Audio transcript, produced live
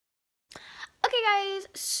guys,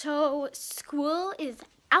 so school is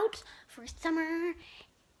out for summer,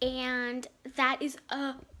 and that is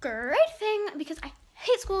a great thing because I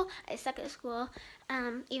hate school. I suck at school,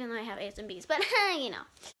 even though I have A's and B's, but you know.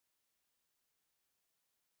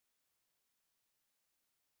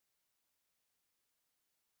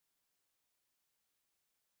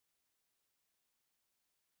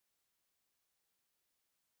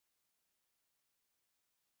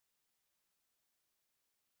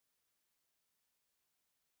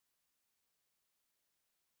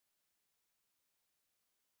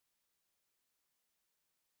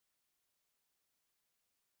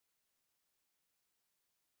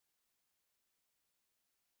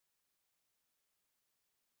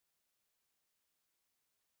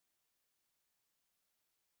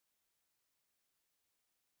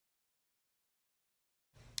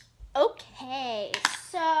 Okay,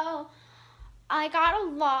 so I got a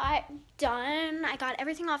lot done. I got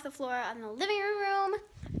everything off the floor in the living room.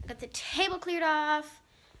 I got the table cleared off.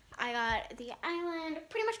 I got the island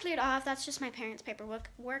pretty much cleared off. That's just my parents' paperwork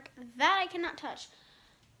that I cannot touch.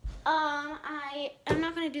 I'm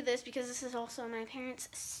not gonna do this because this is also my parents'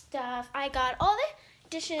 stuff. I got all the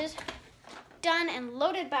dishes done and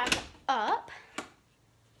loaded back up,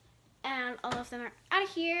 and all of them are out of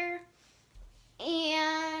here.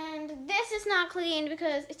 And this is not cleaned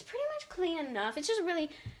because it's pretty much clean enough. It's just really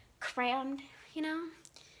crammed, you know.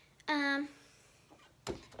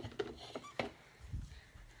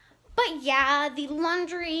 But yeah,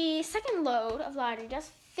 the second load of laundry just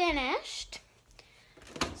finished.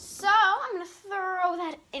 So I'm gonna throw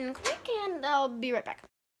that in quick and I'll be right back.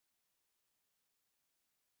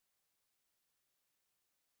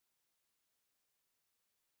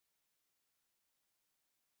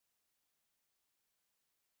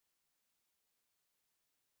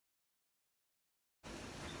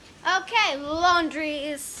 Okay, laundry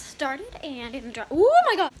is started and in the dryer. Oh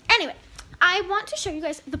my god. Anyway, I want to show you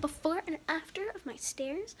guys the before and after of my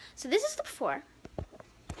stairs. So this is the before.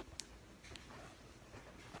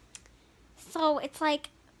 So it's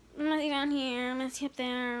like messy down here, messy up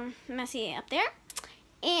there, messy up there.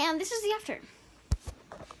 And this is the after.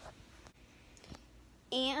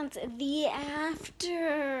 And the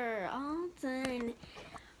after, all done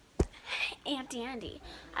and dandy.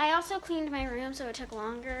 I also cleaned my room, so it took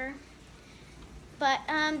longer. But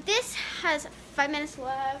this has 5 minutes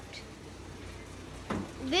left.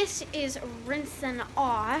 This is rinsing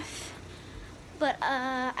off. But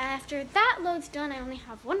after that load's done, I only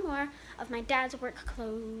have one more of my dad's work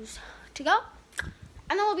clothes to go.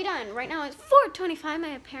 And then we'll be done. Right now it's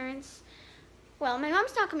 4:25. My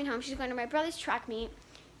mom's not coming home. She's going to my brother's track meet.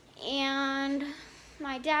 And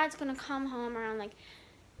my dad's going to come home around like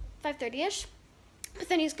 5:30ish. But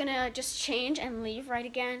then he's going to just change and leave right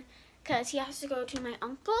again because he has to go to my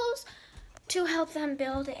uncle's to help them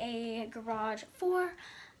build a garage for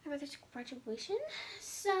my brother's graduation.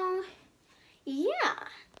 So, yeah.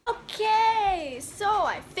 Okay, so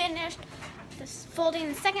I finished this folding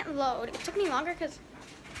the second load. It took me longer because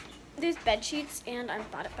there's bed sheets and I'm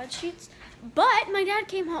bad at bed sheets. But my dad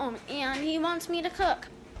came home and he wants me to cook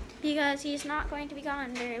because he's not going to be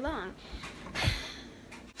gone very long.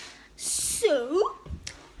 So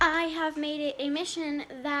I have made it a mission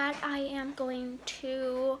that I am going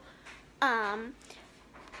to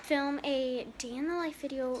film a day in the life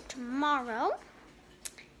video tomorrow.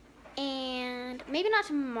 And maybe not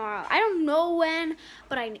tomorrow. I don't know when,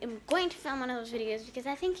 but I am going to film one of those videos because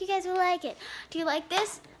I think you guys will like it. Do you like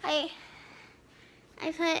this? I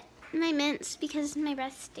put my mints because my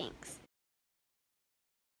breath stinks.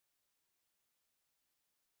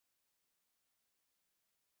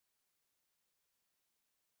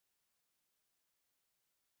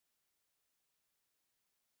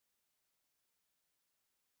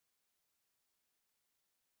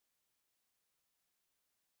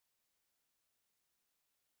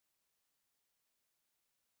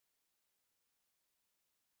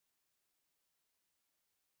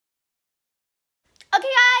 Okay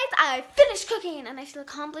guys, I finished cooking and I feel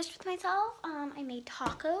accomplished with myself. I made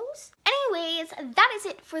tacos. Anyways, that is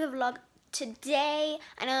it for the vlog today.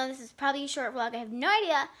 I know this is probably a short vlog, I have no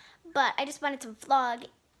idea, but I just wanted to vlog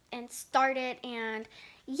and start it, and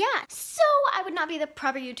yeah. So I would not be the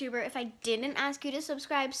proper YouTuber if I didn't ask you to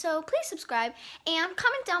subscribe, so please subscribe and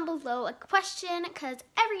comment down below a question because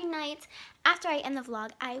every night after I end the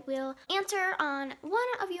vlog, I will answer on one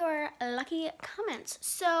of your lucky comments.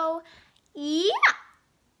 So yeah,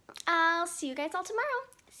 I'll see you guys all tomorrow.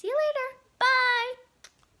 See you later. Bye.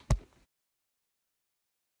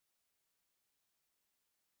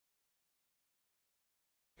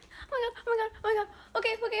 Oh my god, oh my god, oh my god.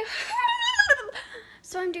 Okay.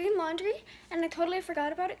 So I'm doing laundry, and I totally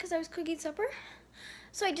forgot about it because I was cooking supper.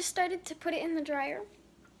 So I just started to put it in the dryer.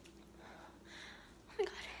 Oh my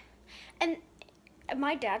god. And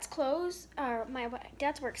my dad's clothes, or my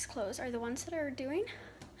dad's work's clothes, are the ones that are doing.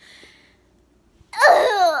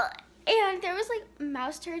 Ugh! And there was like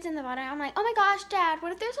mouse turds in the bottom. I'm like, oh my gosh, Dad,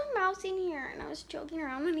 what if there's a mouse in here? And I was joking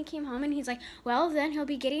around when he came home, and he's like, well, then he'll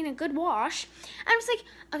be getting a good wash. And I was like,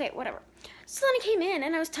 okay, whatever. So then I came in,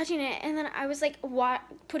 and I was touching it, and then I was like,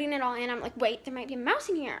 putting it all in. I'm like, wait, there might be a mouse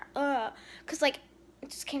in here. Because like, it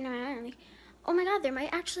just came to my mind. I'm like, oh my god, there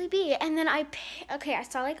might actually be. And then I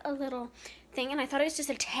saw like a little thing, and I thought it was just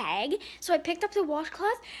a tag. So I picked up the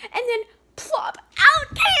washcloth, and then plop, out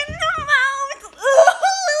came the mouse.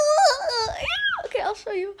 Okay, I'll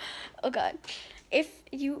show you. Oh god, if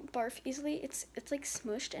you barf easily, it's like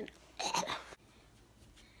smushed and.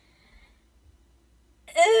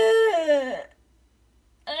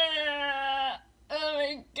 Oh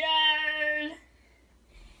my god.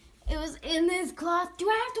 It was in this cloth. Do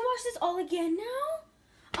I have to wash this all again now?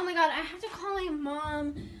 Oh my god, I have to call my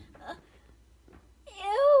mom.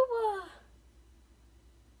 Ew.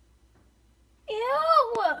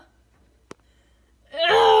 Ew.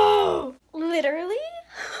 Ew. Literally?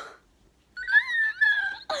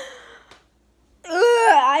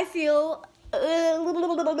 I feel.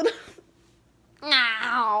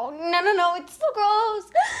 No, it's so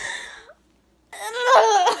gross.